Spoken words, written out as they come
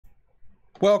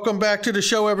Welcome back to the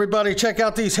show, everybody. Check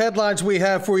out these headlines we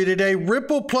have for you today.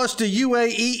 Ripple plus the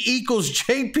UAE equals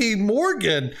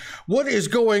JpMorgan. What is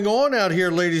going on out here,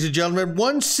 ladies and gentlemen?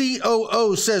 One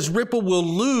COO says Ripple will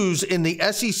lose in the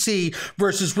SEC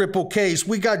versus Ripple case.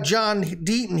 We got John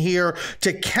Deaton here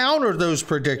to counter those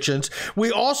predictions. We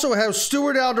also have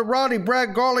Stuart Alderati,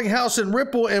 Brad Garlinghouse, and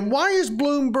Ripple. And why is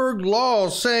Bloomberg Law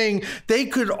saying they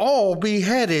could all be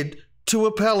headed to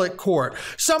appellate court?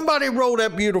 Somebody roll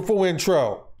that beautiful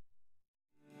intro.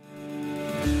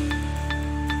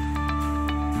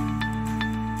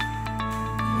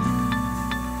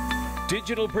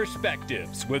 Digital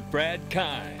Perspectives with Brad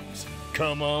Kimes.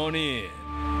 Come on in.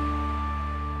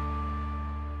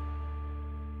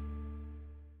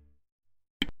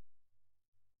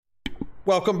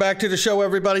 Welcome back to the show,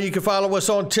 everybody. You can follow us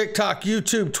on TikTok,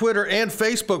 YouTube, Twitter, and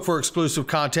Facebook for exclusive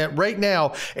content. Right now,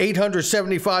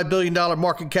 $875 billion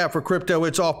market cap for crypto.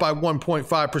 It's off by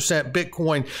 1.5%.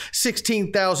 Bitcoin,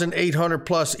 16,800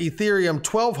 plus. Ethereum,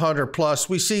 1,200 plus.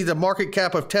 We see the market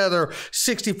cap of Tether,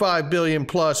 65 billion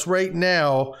plus. Right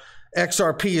now,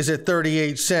 XRP is at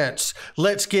 38 cents.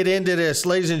 Let's get into this,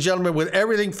 ladies and gentlemen. With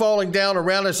everything falling down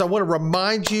around us, I want to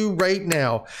remind you right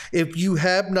now, if you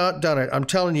have not done it, I'm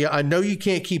telling you, I know you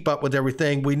can't keep up with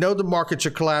everything. We know the markets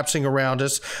are collapsing around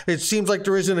us. It seems like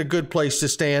there isn't a good place to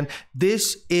stand.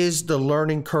 This is the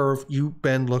learning curve you've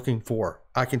been looking for.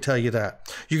 I can tell you that.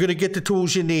 You're going to get the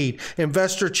tools you need: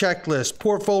 investor checklist,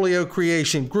 portfolio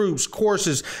creation, groups,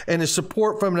 courses, and the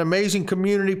support from an amazing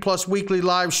community, plus weekly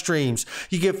live streams.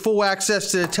 You get full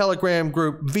access to the Telegram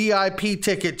group, VIP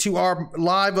ticket to our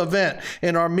live event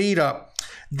and our meetup.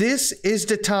 This is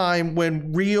the time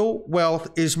when real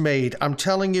wealth is made. I'm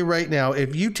telling you right now,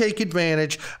 if you take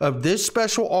advantage of this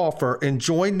special offer and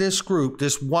join this group,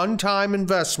 this one-time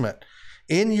investment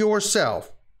in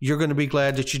yourself, you're going to be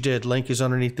glad that you did. Link is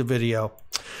underneath the video.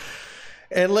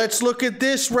 And let's look at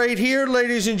this right here,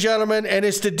 ladies and gentlemen. And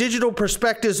it's the Digital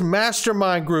Perspectives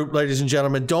Mastermind group, ladies and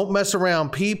gentlemen. Don't mess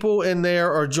around. People in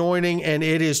there are joining, and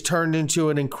it is turned into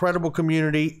an incredible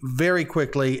community very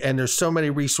quickly. And there's so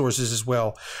many resources as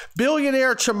well.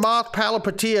 Billionaire Chamath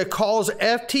Palihapitiya calls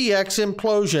FTX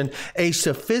implosion a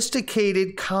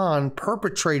sophisticated con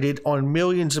perpetrated on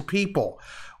millions of people.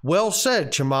 Well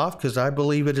said, Chamath, because I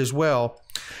believe it as well.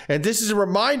 And this is a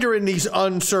reminder in these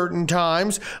uncertain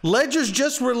times. Ledger's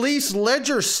just released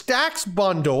Ledger Stacks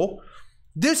bundle.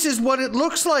 This is what it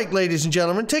looks like, ladies and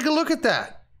gentlemen. Take a look at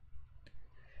that.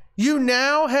 You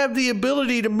now have the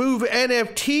ability to move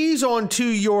NFTs onto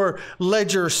your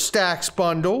Ledger Stacks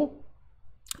bundle.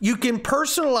 You can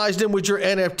personalize them with your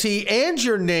NFT and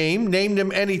your name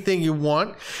them anything you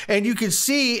want. And you can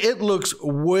see it looks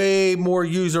way more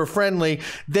user-friendly.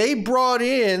 They brought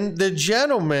in the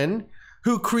gentleman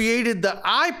who created the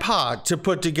iPod to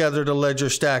put together the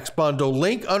Ledger Stacks bundle.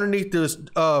 Link underneath the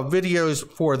videos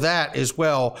for that as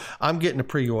well. I'm getting a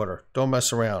pre-order. Don't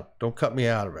mess around. Don't cut me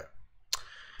out of it.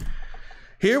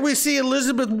 Here we see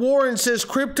Elizabeth Warren says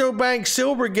crypto bank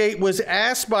Silvergate was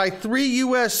asked by 3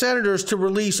 U.S. senators to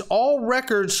release all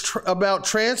records about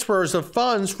transfers of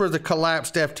funds for the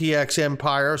collapsed FTX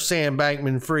empire, Sam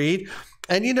Bankman-Fried.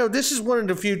 And, you know, this is one of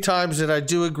the few times that I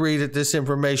do agree that this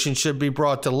information should be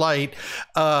brought to light.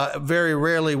 Very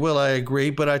rarely will I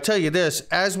agree. But I tell you this,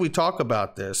 as we talk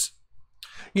about this,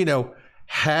 you know,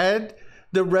 had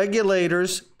the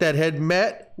regulators that had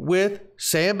met with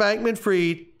Sam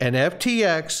Bankman-Fried and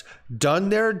FTX done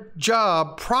their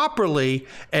job properly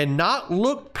and not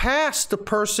looked past the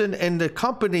person and the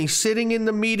company sitting in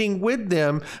the meeting with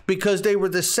them because they were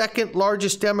the second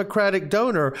largest Democratic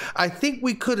donor, I think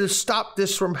we could have stopped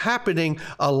this from happening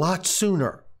a lot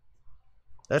sooner.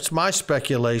 That's my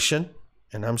speculation,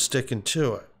 and I'm sticking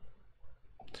to it.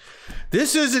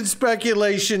 This isn't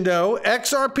speculation, though.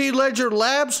 XRP Ledger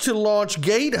Labs to launch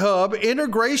GateHub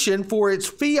integration for its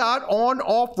fiat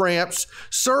on-off ramps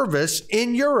service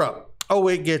in Europe. Oh,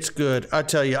 it gets good. I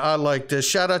tell you, I like this.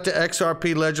 Shout out to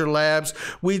XRP Ledger Labs.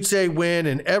 We'd say win,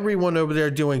 and everyone over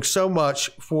there doing so much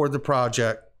for the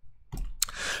project.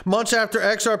 Months after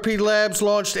XRP Labs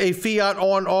launched a fiat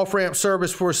on-off-ramp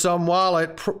service for some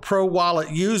wallet, Pro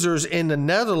Wallet users in the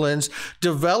Netherlands,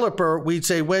 developer We'd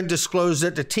Say When disclosed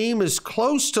that the team is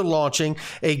close to launching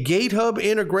a GateHub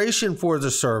integration for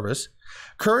the service.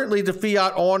 Currently, the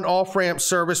fiat on-off-ramp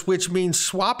service, which means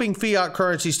swapping fiat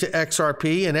currencies to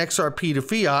XRP and XRP to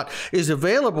fiat, is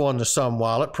available on the Sum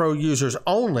wallet, pro users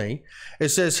only. It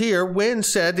says here, Wynn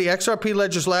said the XRP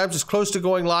Ledger Labs is close to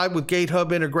going live with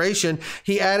GateHub integration.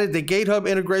 He added the GateHub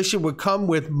integration would come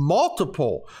with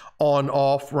multiple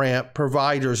on-off-ramp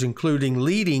providers, including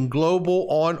leading global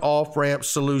on-off-ramp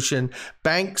solution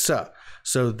Banxa.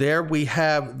 So there we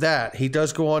have that. He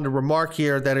does go on to remark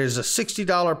here that it is a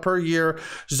 $60 per year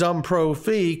Zum Pro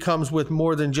fee, comes with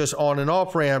more than just on and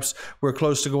off ramps. We're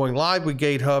close to going live with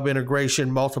GateHub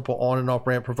integration, multiple on and off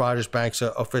ramp providers, banks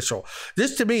official.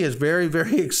 This to me is very,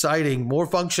 very exciting. More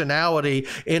functionality,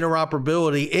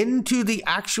 interoperability into the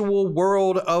actual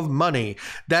world of money.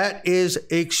 That is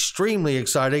extremely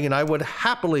exciting, and I would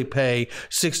happily pay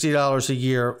 $60 a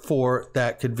year for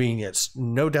that convenience.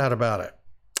 No doubt about it.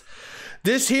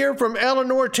 This here from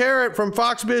Eleanor Terrett from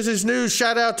Fox Business News.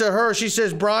 Shout out to her. She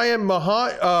says Brian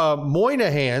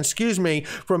Moynihan,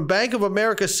 from Bank of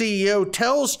America CEO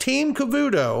tells Team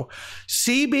Cavuto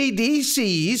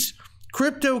CBDCs,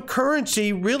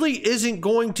 cryptocurrency really isn't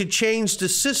going to change the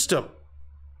system.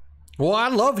 Well, I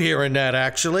love hearing that,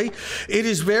 actually. It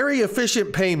is very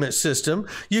efficient payment system.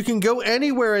 You can go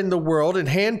anywhere in the world and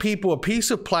hand people a piece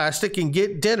of plastic and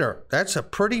get dinner. That's a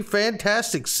pretty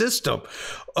fantastic system.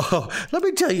 Let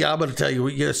me tell you, I'm going to tell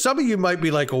you, some of you might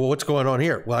be like, well, what's going on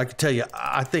here? Well, I can tell you,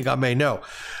 I think I may know.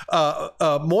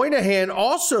 Moynihan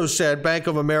also said Bank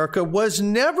of America was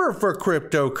never for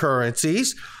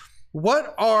cryptocurrencies.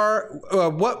 What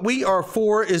we are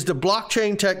for is the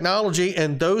blockchain technology,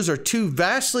 and those are two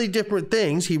vastly different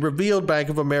things. He revealed Bank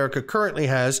of America currently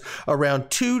has around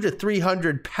 200 to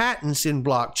 300 patents in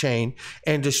blockchain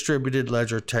and distributed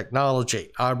ledger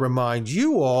technology. I remind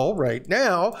you all right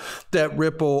now that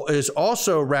Ripple is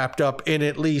also wrapped up in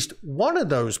at least one of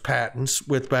those patents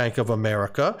with Bank of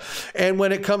America. And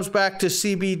when it comes back to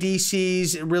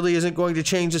CBDCs, it really isn't going to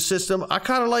change the system. I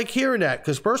kind of like hearing that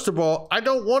because, first of all, I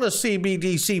don't want to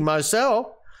CBDC myself.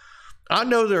 I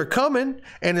know they're coming,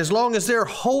 and as long as they're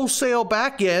wholesale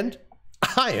back end,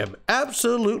 I am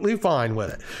absolutely fine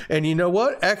with it. And you know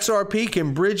what? XRP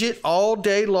can bridge it all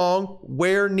day long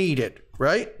where needed,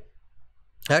 right?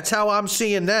 That's how I'm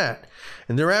seeing that.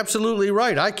 And they're absolutely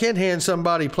right. I can hand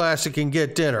somebody plastic and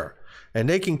get dinner. And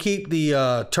they can keep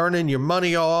the turning your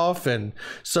money off and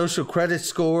social credit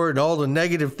score and all the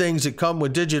negative things that come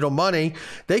with digital money.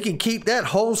 They can keep that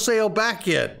wholesale back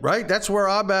in, right? That's where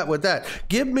I'm at with that.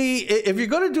 Give me, if you're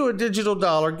going to do a digital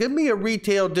dollar, give me a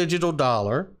retail digital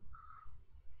dollar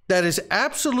that is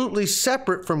absolutely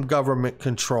separate from government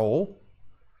control.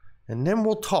 And then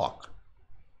we'll talk.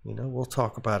 You know, we'll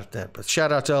talk about it then. But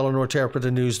shout out to Eleanor Terrett for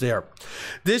the news there.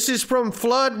 This is from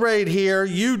Flood right here.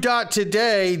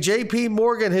 U.Today.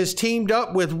 JpMorgan has teamed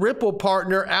up with Ripple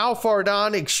partner Al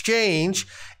Fardan Exchange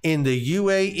in the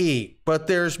UAE. But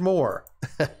there's more.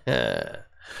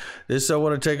 This I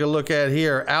want to take a look at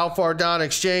here. Al Fardan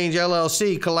Exchange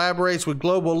LLC collaborates with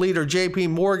global leader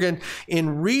JpMorgan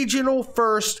in regional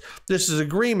first. This is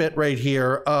agreement right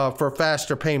here for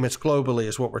faster payments globally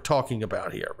is what we're talking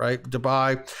about here, right?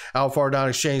 Dubai, Al Fardan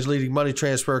Exchange, leading money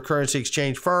transfer currency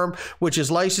exchange firm, which is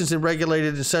licensed and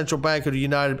regulated in Central Bank of the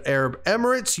United Arab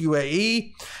Emirates,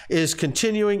 UAE, is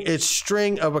continuing its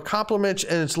string of accomplishments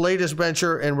in its latest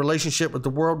venture and relationship with the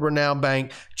world-renowned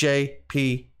bank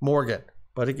JpMorgan.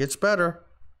 But it gets better.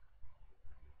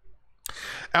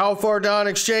 Al Fardan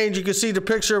Exchange, you can see the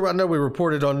picture. I know we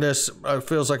reported on this, it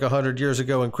feels like 100 years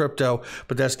ago in crypto,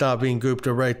 but that's not being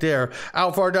Gupta right there.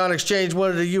 Al Fardan Exchange, one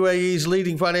of the UAE's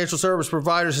leading financial service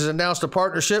providers, has announced a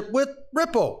partnership with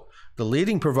Ripple, the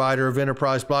leading provider of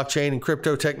enterprise blockchain and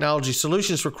crypto technology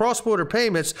solutions for cross-border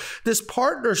payments. This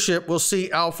partnership will see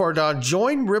Al Fardan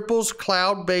join Ripple's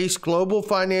cloud-based global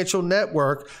financial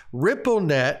network,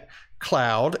 RippleNet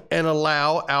Cloud, and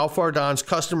allow Al Fardan's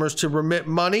customers to remit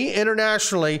money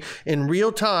internationally in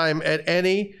real time at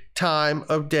any time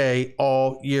of day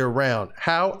all year round.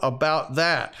 How about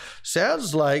that?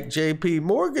 Sounds like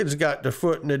JpMorgan's got the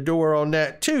foot in the door on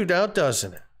that too, now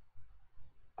doesn't it?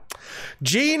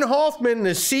 Gene Hoffman,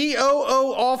 the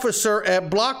COO officer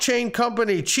at blockchain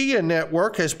company Chia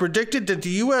Network, has predicted that the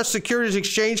U.S. Securities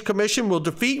Exchange Commission will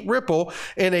defeat Ripple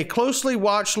in a closely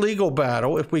watched legal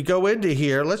battle. If we go into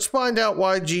here, let's find out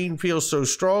why Gene feels so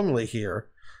strongly here.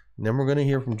 And then we're going to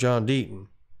hear from John Deaton.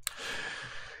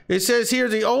 It says here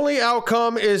the only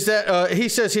outcome is that, he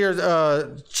says here,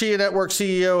 Chia Network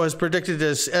CEO has predicted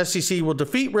this SEC will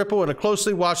defeat Ripple in a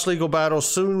closely watched legal battle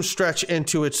soon stretch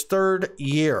into its third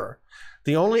year.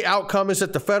 The only outcome is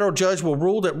that the federal judge will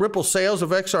rule that Ripple sales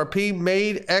of XRP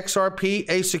made XRP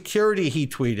a security, he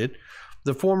tweeted.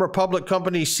 The former public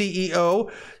company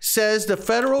CEO says the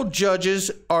federal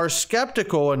judges are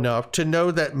skeptical enough to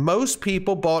know that most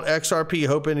people bought XRP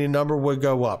hoping the number would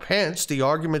go up. Hence, the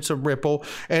arguments of Ripple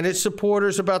and its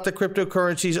supporters about the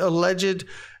cryptocurrency's alleged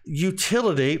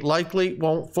utility likely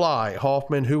won't fly.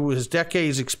 Hoffman, who has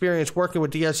decades experience working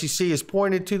with the SEC, has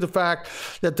pointed to the fact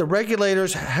that the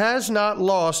regulators has not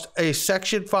lost a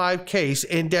Section 5 case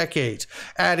in decades,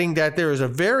 adding that there is a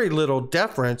very little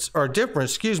difference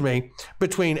between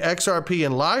XRP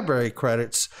and library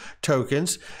credits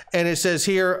tokens. And it says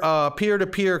here,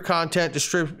 peer-to-peer content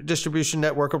distribution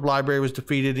network of library was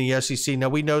defeated in the SEC. Now,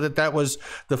 we know that that was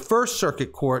the First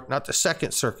Circuit Court, not the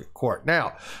Second Circuit Court.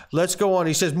 Now, let's go on.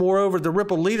 He says, moreover, the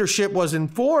Ripple leadership was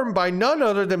informed by none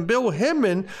other than Bill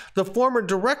Hinman, the former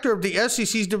director of the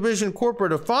SEC's Division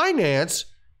Corporate of Finance.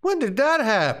 When did that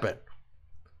happen?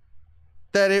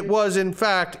 That it was, in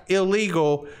fact,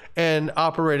 illegal and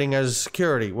operating as a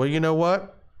security. Well, you know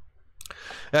what?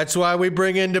 That's why we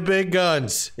bring in the big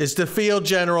guns. It's the field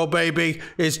general, baby.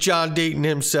 It's John Deaton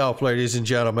himself, ladies and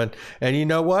gentlemen. And you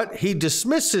know what? He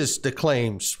dismisses the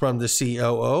claims from the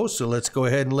COO. So let's go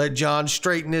ahead and let John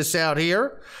straighten this out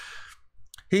here.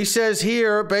 He says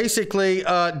here, basically,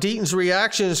 Deaton's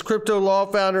reaction is crypto law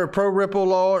founder, pro-Ripple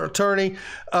law attorney,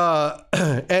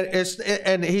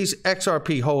 and he's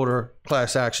XRP holder,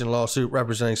 class action lawsuit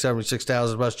representing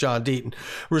 76,000 of us. John Deaton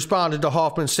responded to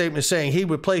Hoffman's statement saying he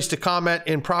would place the comment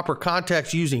in proper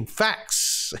context using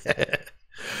facts.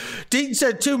 Deaton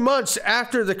said 2 months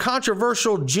after the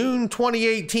controversial June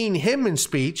 2018 Hinman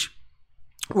speech,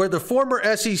 where the former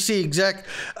SEC exec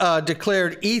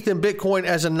declared ETH and Bitcoin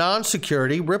as a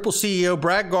non-security, Ripple CEO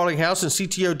Brad Garlinghouse and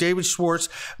CTO David Schwartz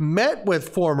met with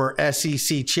former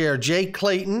SEC Chair Jay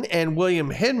Clayton and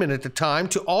William Hinman at the time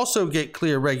to also get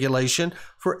clear regulation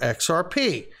for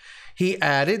XRP. He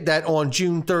added that on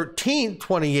June 13,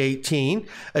 2018,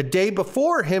 a day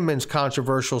before Hinman's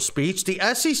controversial speech, the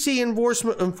SEC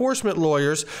enforcement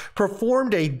lawyers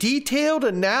performed a detailed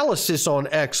analysis on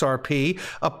XRP,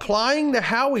 applying the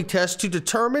Howey test to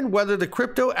determine whether the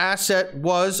crypto asset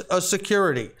was a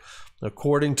security.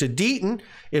 According to Deaton,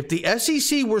 if the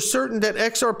SEC were certain that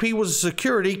XRP was a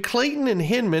security, Clayton and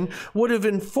Hinman would have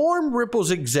informed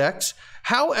Ripple's execs.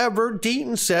 However,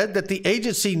 Deaton said that the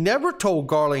agency never told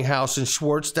Garlinghouse and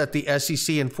Schwartz that the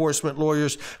SEC enforcement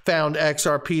lawyers found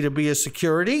XRP to be a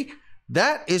security.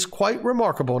 That is quite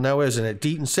remarkable now, isn't it?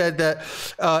 Deaton said that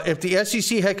if the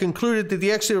SEC had concluded that the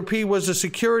XRP was a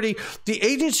security, the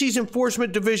agency's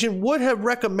enforcement division would have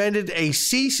recommended a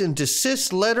cease and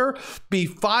desist letter be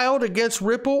filed against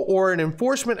Ripple or an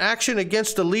enforcement action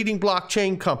against the leading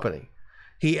blockchain company.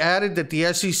 He added that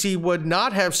the SEC would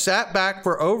not have sat back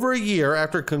for over a year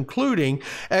after concluding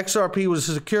XRP was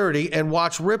a security and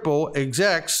watched Ripple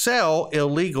execs sell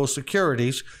illegal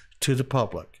securities to the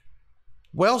public.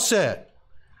 Well said.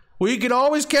 Well, you can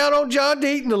always count on John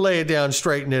Deaton to lay it down and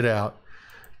straighten it out.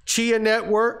 Chia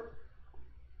Network.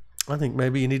 I think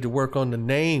maybe you need to work on the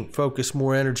name, focus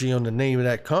more energy on the name of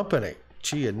that company.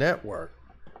 Chia Network.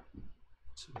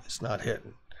 It's not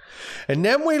hitting. And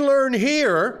then we learn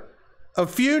here a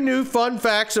few new fun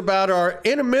facts about our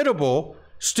inimitable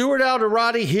Stuart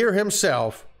Alderati here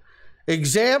himself.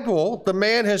 Example, the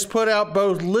man has put out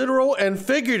both literal and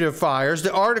figurative fires.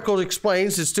 The article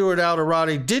explains that Stuart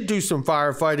Alderati did do some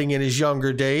firefighting in his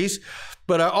younger days,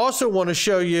 but I also want to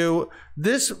show you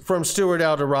this from Stuart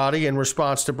Alderati in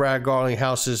response to Brad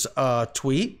Garlinghouse's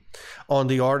tweet on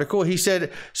the article. He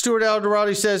said, Stuart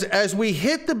Alderati says, as we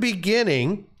hit the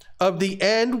beginning of the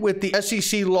end with the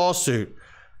SEC lawsuit,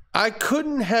 I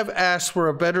couldn't have asked for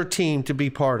a better team to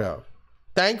be part of.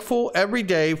 Thankful every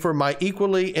day for my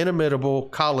equally inimitable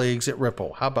colleagues at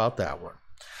Ripple. How about that one?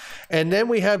 And then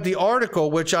we have the article,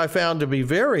 which I found to be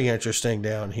very interesting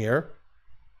down here.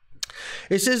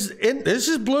 It says, this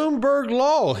is Bloomberg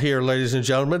Law here, ladies and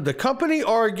gentlemen. The company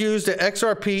argues that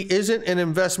XRP isn't an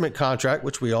investment contract,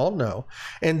 which we all know,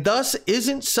 and thus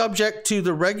isn't subject to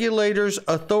the regulator's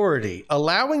authority.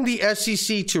 Allowing the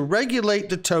SEC to regulate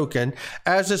the token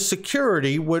as a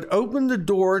security would open the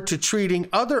door to treating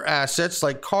other assets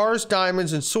like cars,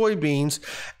 diamonds, and soybeans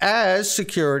as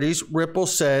securities, Ripple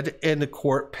said in the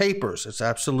court papers. It's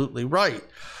absolutely right.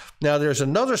 Now, there's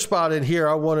another spot in here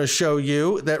I want to show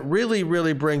you that really,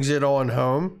 really brings it on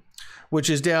home, which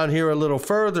is down here a little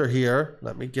further here.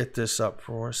 Let me get this up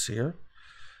for us here.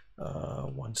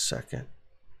 1 second.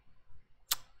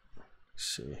 Let's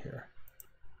see here.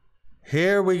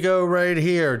 Here we go right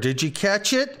here. Did you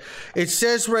catch it? It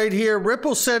says right here,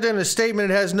 Ripple said in a statement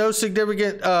it has no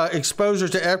significant exposure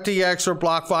to FTX or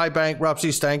BlockFi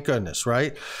bankruptcies. Thank goodness,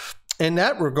 right? In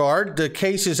that regard, the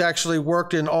case is actually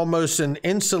worked in almost an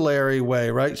insulary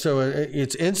way, right? So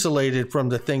it's insulated from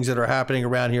the things that are happening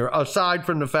around here, aside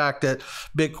from the fact that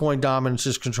Bitcoin dominance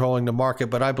is controlling the market,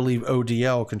 but I believe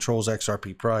ODL controls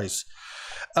XRP price.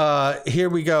 Here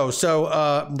we go.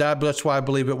 So that's why I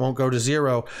believe it won't go to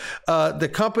zero. The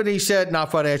company said,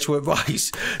 not financial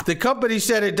advice, the company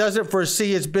said it doesn't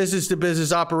foresee its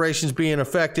business-to-business operations being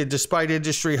affected despite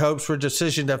industry hopes for a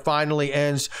decision that finally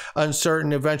ends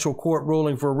uncertain. Eventual court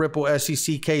ruling for a Ripple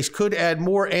SEC case could add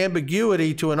more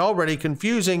ambiguity to an already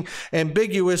confusing,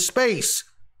 ambiguous space.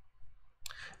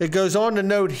 It goes on to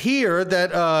note here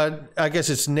that, I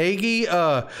guess it's Nagy,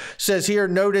 says here,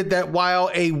 noted that while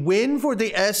a win for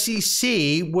the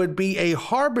SEC would be a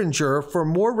harbinger for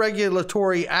more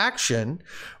regulatory action,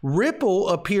 Ripple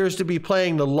appears to be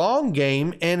playing the long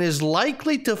game and is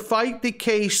likely to fight the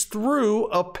case through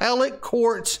appellate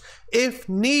courts if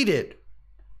needed.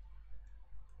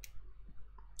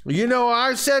 You know,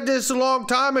 I said this a long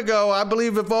time ago. I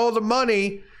believe if all the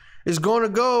money is going to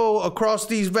go across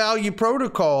these value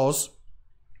protocols,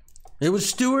 it was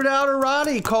Stuart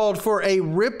Alderati called for a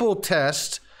Ripple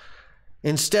test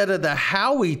instead of the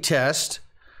Howey test.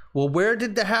 Well, where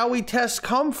did the Howey test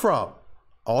come from?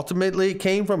 Ultimately, it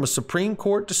came from a Supreme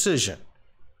Court decision.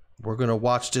 We're going to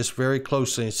watch this very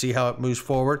closely and see how it moves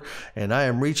forward. And I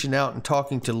am reaching out and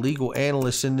talking to legal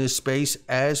analysts in this space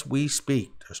as we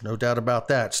speak. There's no doubt about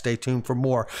that. Stay tuned for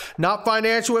more. Not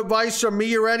financial advice from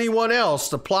me or anyone else.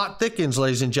 The plot thickens,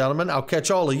 ladies and gentlemen. I'll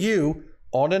catch all of you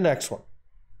on the next one.